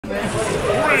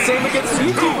Same against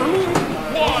you two for me.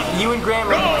 You and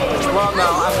Grammar. Well, no,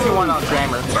 I'm 2-1 on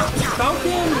Grammar.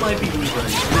 Falcon might be even.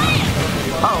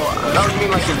 Oh, you mean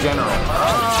like in general?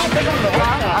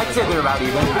 I'd say they're about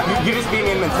even. You just beat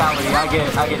me in mentality. I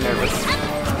get nervous.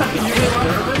 You get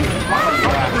nervous?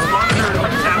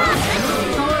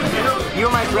 You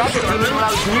were my bracket team when I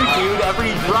was new, dude.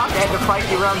 Every rock I had to fight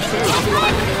you round 2.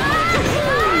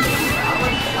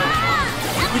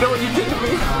 You know what you did to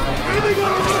me?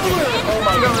 Oh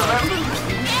my God, remember?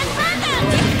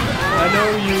 I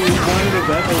know you wanted a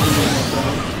bet over me.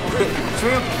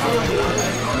 True.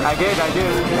 I did. I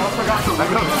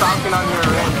got Falcon on your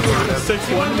end.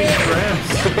 6-1 means grams.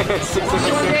 6-1.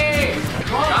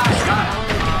 Guys.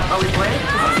 Are we playing?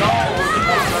 No.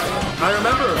 I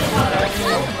remember.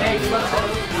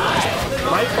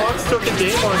 My Fox took a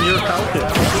game on your Falcon.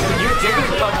 Your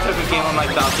Jigglypuff took a game on my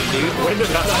Falcon, dude. When did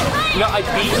that happen? No, I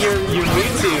beat your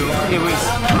Mewtwo. It was,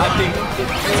 I think,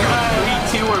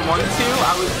 3-2 or 1-2.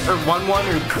 Or 1-1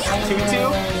 or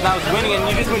 2-2. And I was winning, and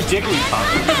you just went Jigglypuff.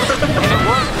 And it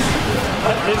worked.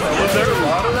 Is there a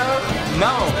lot of that?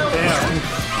 No. Damn.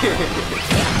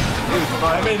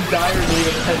 I'm in dire need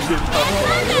of pension.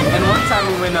 And one time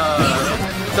we went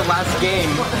the last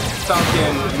game,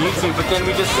 Falcon Mewtwo, but then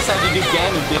we just decided to do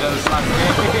Ganondorf last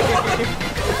game.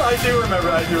 I do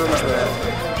remember that.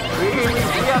 We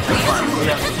have some fun.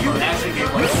 You actually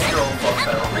gave like 0 fuck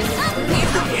though.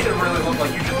 You didn't really look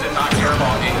like you just did not care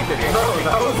about anything. No,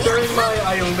 that was during my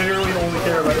I literally only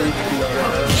care about APC.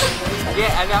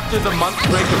 Yeah, and after the month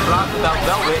break of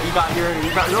Velvet, you got your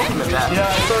ultimate back. Yeah,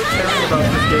 I started caring about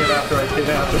this game after I came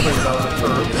out to play Velvet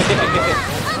first.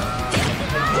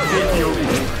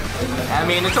 I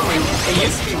mean, it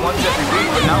used to be once every week,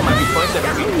 but now it might be twice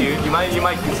every week, dude. You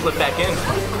might slip back in.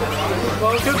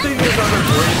 Well, good thing there's other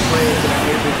great players that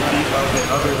are able to beat Velvet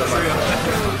other than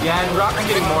myself. Yeah, and Rock's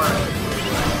getting more.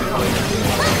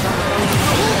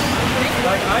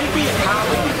 Like, I'd be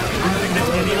happy losing to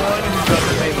anyone who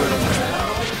doesn't play Little Mac.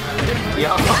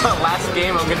 Yeah, last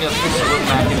game I'm gonna switch to Little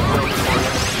Mac and kill him for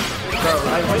you. Bro,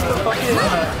 I like the fucking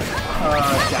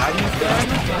Daddy's Den.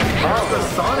 All the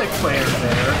Sonic players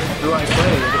there who I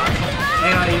played,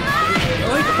 and I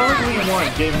like hardly won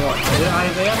game 1.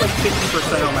 They had like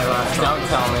 50% on my last time. Don't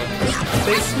tell me.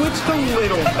 They switched to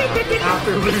Little Mac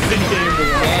after losing game 1.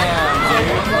 Damn,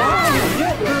 dude.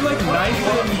 Yeah, they're like nice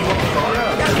and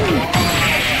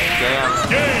Damn.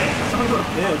 Son of a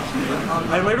bitch.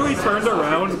 I literally turned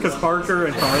around because Parker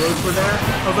and Carlos were there.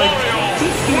 I was like,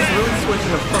 this team's really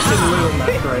switching to fucking Little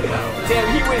Mac right now. Damn,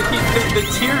 the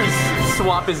tiers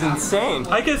swap is insane.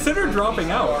 I considered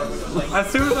dropping out. As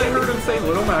soon as I heard him say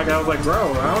Little Mac, I was like,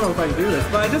 bro, I don't know if I can do this.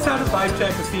 But I just had to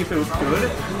 5-check to see if it was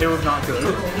good. It was not good.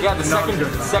 Yeah, the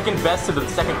second best to the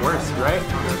second worst, right?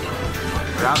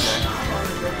 You're out there.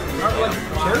 Like,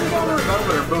 Cherry Bomber and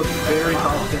Velvet are both very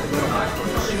competent Little Mac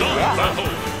players. Yeah.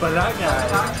 But that guy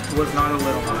was not a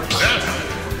Little Mac.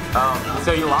 So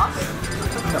you lost?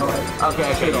 No.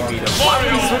 Okay, you beat him. Why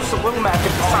did you switch to Little Mac if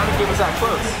the Sonic game was that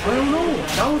close? I don't know.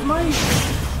 That was my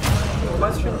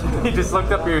question too. He just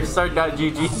looked up your start.gg. Like,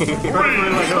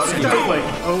 this guy's like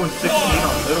 0-16 on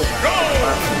Little Mac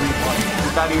last week.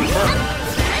 You thought he was him.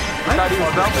 I thought he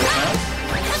was Velvet, man.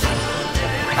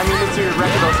 I mean, is your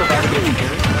record also bad against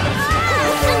you?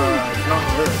 It's not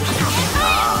good.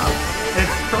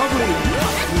 It's probably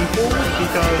equal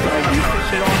because I used to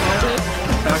shit on Velvet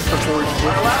back before he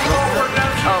switched.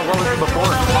 Oh, what was it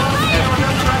before?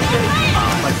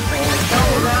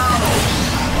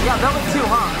 Yeah, Velvet too,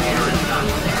 huh?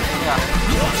 Yeah.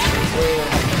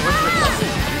 What's the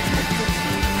message?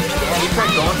 Yeah, you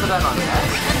tried going for that on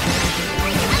Ness?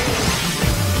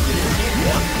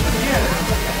 Yeah.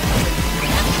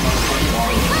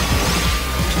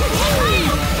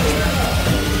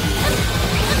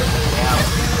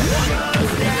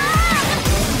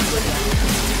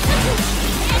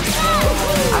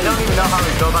 I don't even know how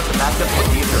to go about the matchup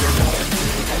with either.